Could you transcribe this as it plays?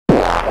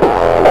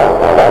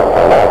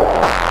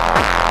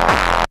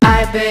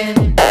I've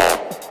been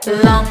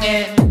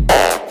longing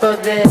for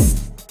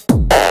this.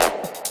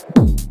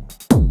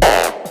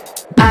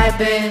 I've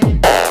been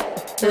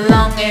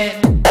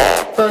longing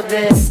for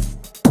this.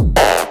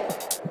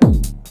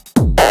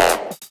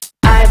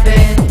 I've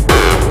been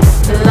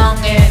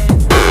longing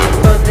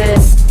for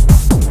this.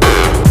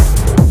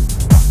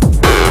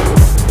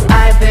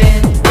 I've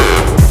been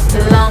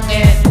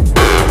longing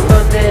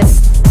for this.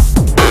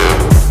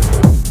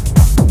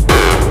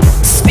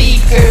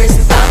 Speakers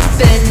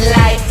bumping,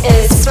 light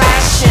is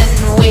flashing.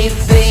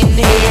 We've been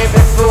here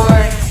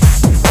before.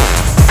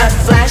 A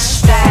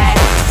flashback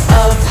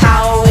of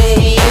how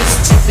it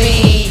used to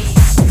be.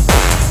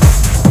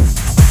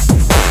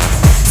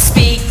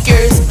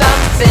 Speakers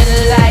bumping,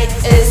 light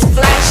is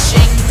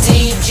flashing.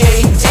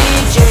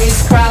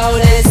 DJ's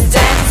crowd is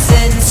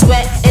dancing.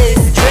 Sweat is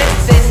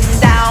dripping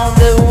down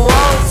the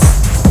walls.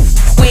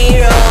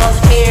 We're all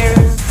here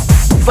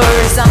for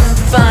some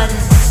fun.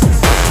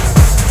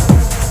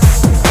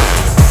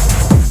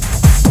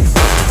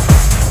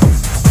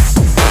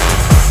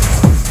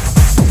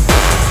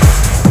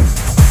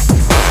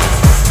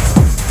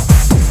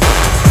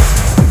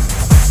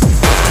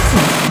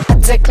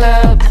 At the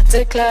club, at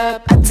the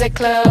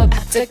club,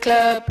 at the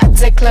club, at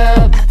the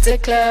club, at the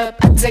club,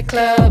 at the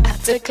club,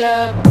 at the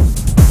club.